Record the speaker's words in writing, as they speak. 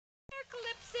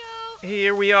Calypso.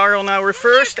 Here we are on our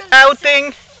first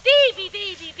outing.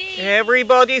 Baby.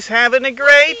 Everybody's having a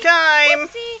great time.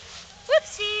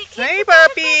 Whoopsie. Hey,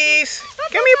 puppies.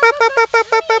 Come here, pup.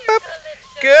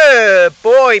 Good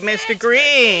boy, Mr.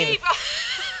 Green.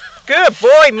 Good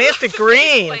boy, Mr.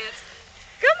 Green. Come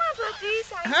on,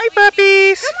 puppies. Hi,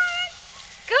 puppies.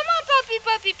 Come on, puppies.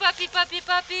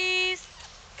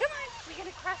 Come on, we're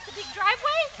gonna cross the big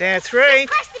driveway? That's right.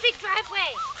 Let's cross the big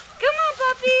driveway. Come on,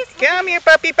 puppies. Come here,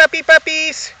 puppies.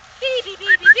 Baby,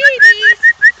 babies. Babies.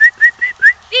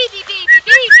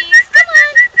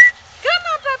 Come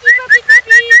on, puppies.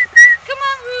 Come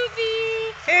on,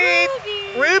 Ruby. Hey,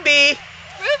 Ruby.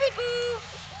 Ruby boo.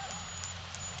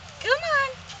 Come on.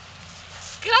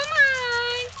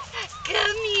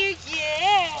 Come here,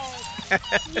 yes.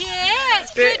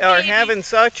 They Good are babies. having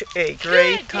such a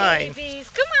great Good time. Babies.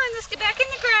 Come on, let's get back in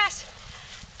the grass.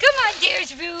 Come on,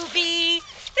 there's Ruby.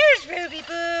 There's Ruby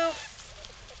boo.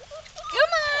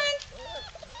 Come on.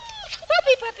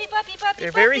 Puppy.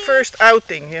 Their very first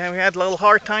outing. Yeah, we had a little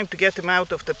hard time to get them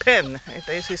out of the pen.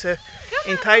 This is a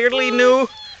entirely new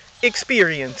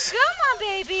experience. Come on,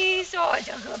 babies. Oh,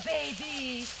 don't go,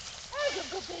 babies.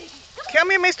 Come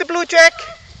here, Mr. Blue Jack.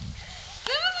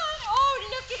 Come on. Oh,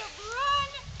 look at him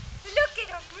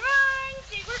run.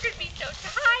 See, we're going to be so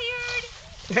tired.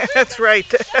 That's right.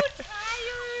 So tired.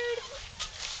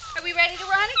 Are we ready to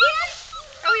run again?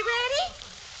 Are we ready?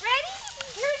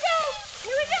 Here we go.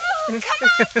 Come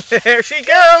on. There she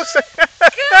goes.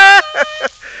 Come on.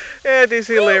 That is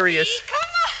hilarious. Ruby, come on.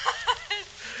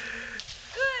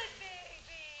 Good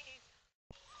baby.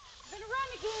 We're going to run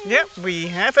again. Yep, we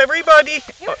have everybody.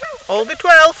 Here we go. All the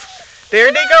 12.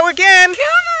 There they go again.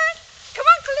 Come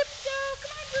on, Calypso.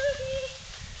 Come on, Ruby.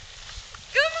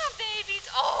 Come on, babies.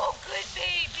 Oh, good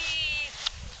babies.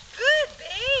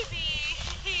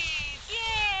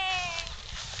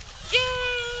 Yay.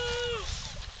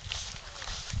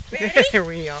 Ready? There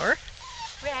we are.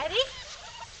 Ready?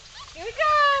 Here we go.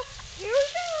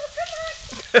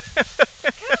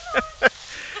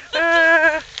 Come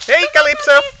on. Hey,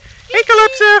 Calypso. Hey,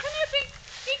 Calypso. Come here,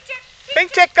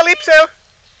 Pink check, Calypso.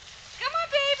 Come on,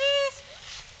 babies.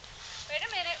 Wait a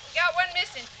minute. We got one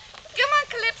missing. Come on,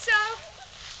 Calypso.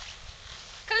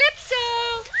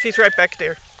 She's right back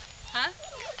there. Huh?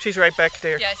 She's right back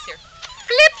there. Yeah, I see her.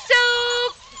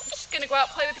 Calypso. She's going to go out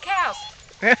and play with the cows.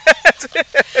 That's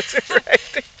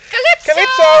right.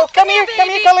 Calypso. Come here,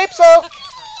 baby. Calypso.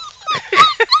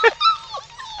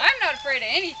 I'm not afraid of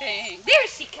anything. There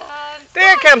she comes.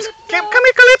 There Come on, comes. Calypso. Come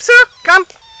here, Calypso. Come.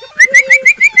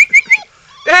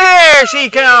 There she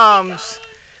comes.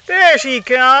 There she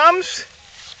comes.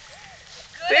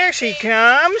 Good There she baby.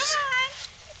 comes.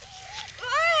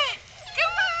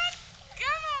 Come on,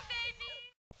 baby.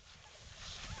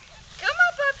 Come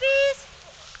on, puppies.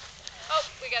 Oh,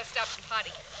 we gotta stop and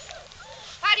potty.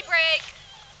 Potty break.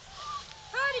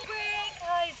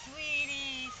 Hi,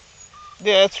 sweeties.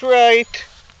 That's right.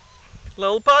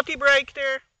 Little potty break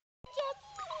there.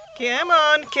 Come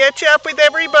on, catch up with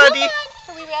everybody. Come on.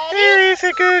 Are we ready? There is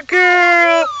a good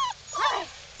girl.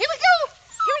 Here we go.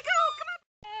 Come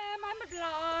on. I'm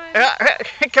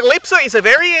blind. Calypso is a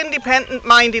very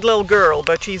independent-minded little girl,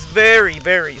 but she's very,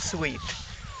 very sweet.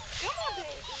 Come on, baby.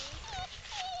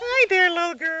 Hi there,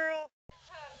 little girl.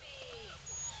 Puppy.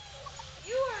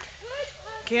 You are good,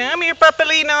 puppy. Come here,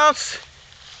 Papalinos.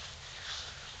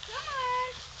 Come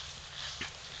on.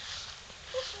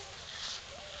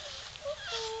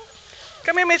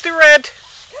 Come here, Mr. Red.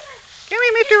 Come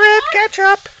here, Mr. Red. Catch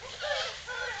up.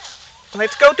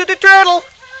 Let's go to the turtle.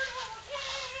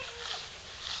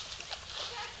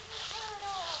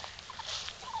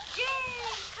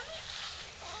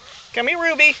 Come here,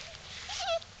 Ruby.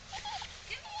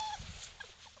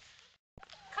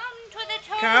 Come to the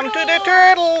turtle. Come to the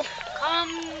turtle.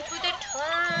 Come to the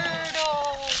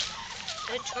turtle.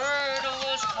 The turtle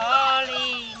is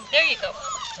calling. There you go. All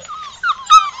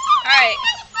right.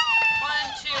 1,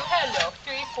 2, hello.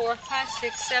 3, 4, 5,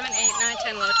 6, 7, 8, 9,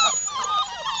 10, 11,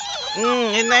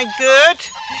 12. Isn't that good?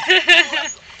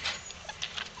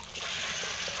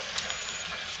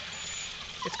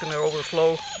 It's going to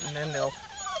overflow, and then they'll...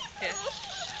 Yeah.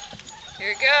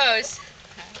 Here it goes.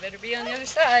 I better be on the other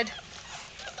side.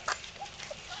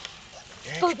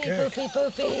 Poopy.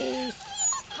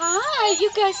 Hi,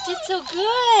 you guys did so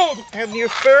good. Having your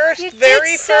first, You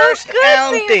very did so first good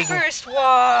outing. for your first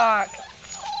walk.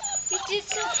 You did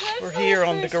so good. We're for here your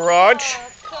on the first garage.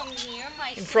 walk. Come here,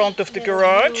 my In front of the sweet little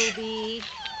garage. Ruby.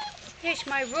 Here's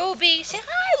my Ruby. Say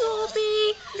hi,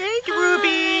 Ruby. There's Hi.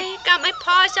 Ruby. Got my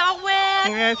paws all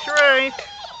wet. That's right.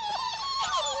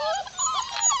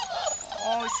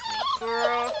 Oh, sweet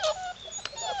girl.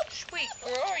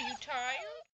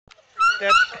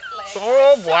 That's, Leg.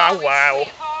 oh, I'm wow, sorry, wow.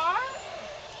 sweetheart.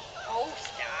 Oh,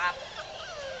 stop.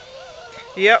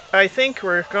 Yep, I think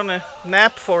we're gonna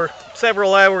nap for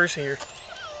several hours here.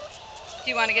 Do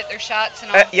you want to get their shots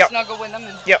and I'll Yep. snuggle with them?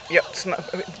 And... Yep. Do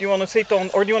you want to sit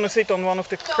on, or do you want to sit on one of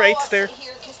the crates there? No, I'll sit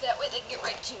here because that way they can get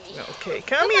right to me. Okay,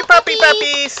 come here, puppies.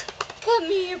 Come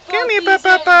here, puppies. Come here,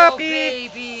 Hello, puppy.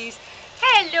 babies.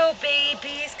 Hello,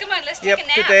 babies. Come on, let's take a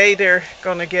nap. Today they're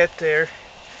gonna get their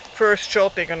first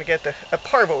shot. They're gonna get a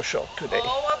parvo shot today.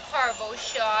 Oh, a parvo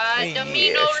shot. The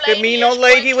mean Yes, old the lady. mean old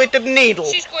lady with the needle.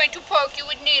 She's going to poke you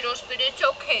with needles, but it's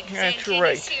okay. That's Auntie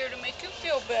right. is here to make you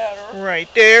feel better. Right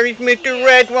there, Mr.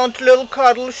 Red wants little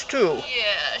cuddles too.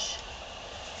 Yes.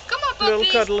 Come on, puppies.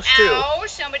 Little cuddles too. Ow,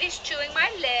 somebody's chewing my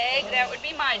leg. That would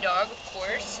be my dog, of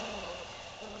course.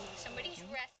 Somebody's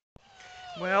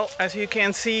resting. Well, as you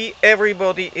can see,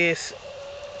 everybody is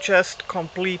just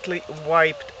completely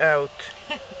wiped out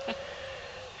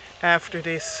after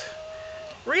this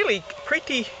really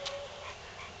pretty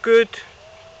good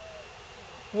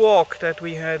walk that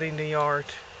we had in the yard.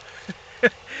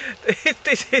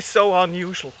 This is so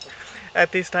unusual.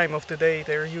 At this time of the day,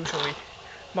 they're usually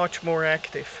much more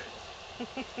active.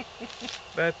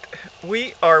 But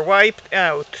we are wiped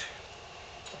out,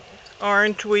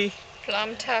 aren't we?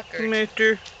 Plum tuckered.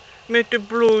 Mr.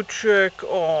 Blue Check.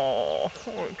 Oh,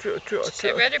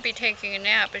 I'd rather be taking a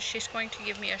nap, but she's going to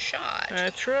give me a shot.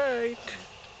 That's right.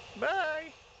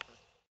 Bye.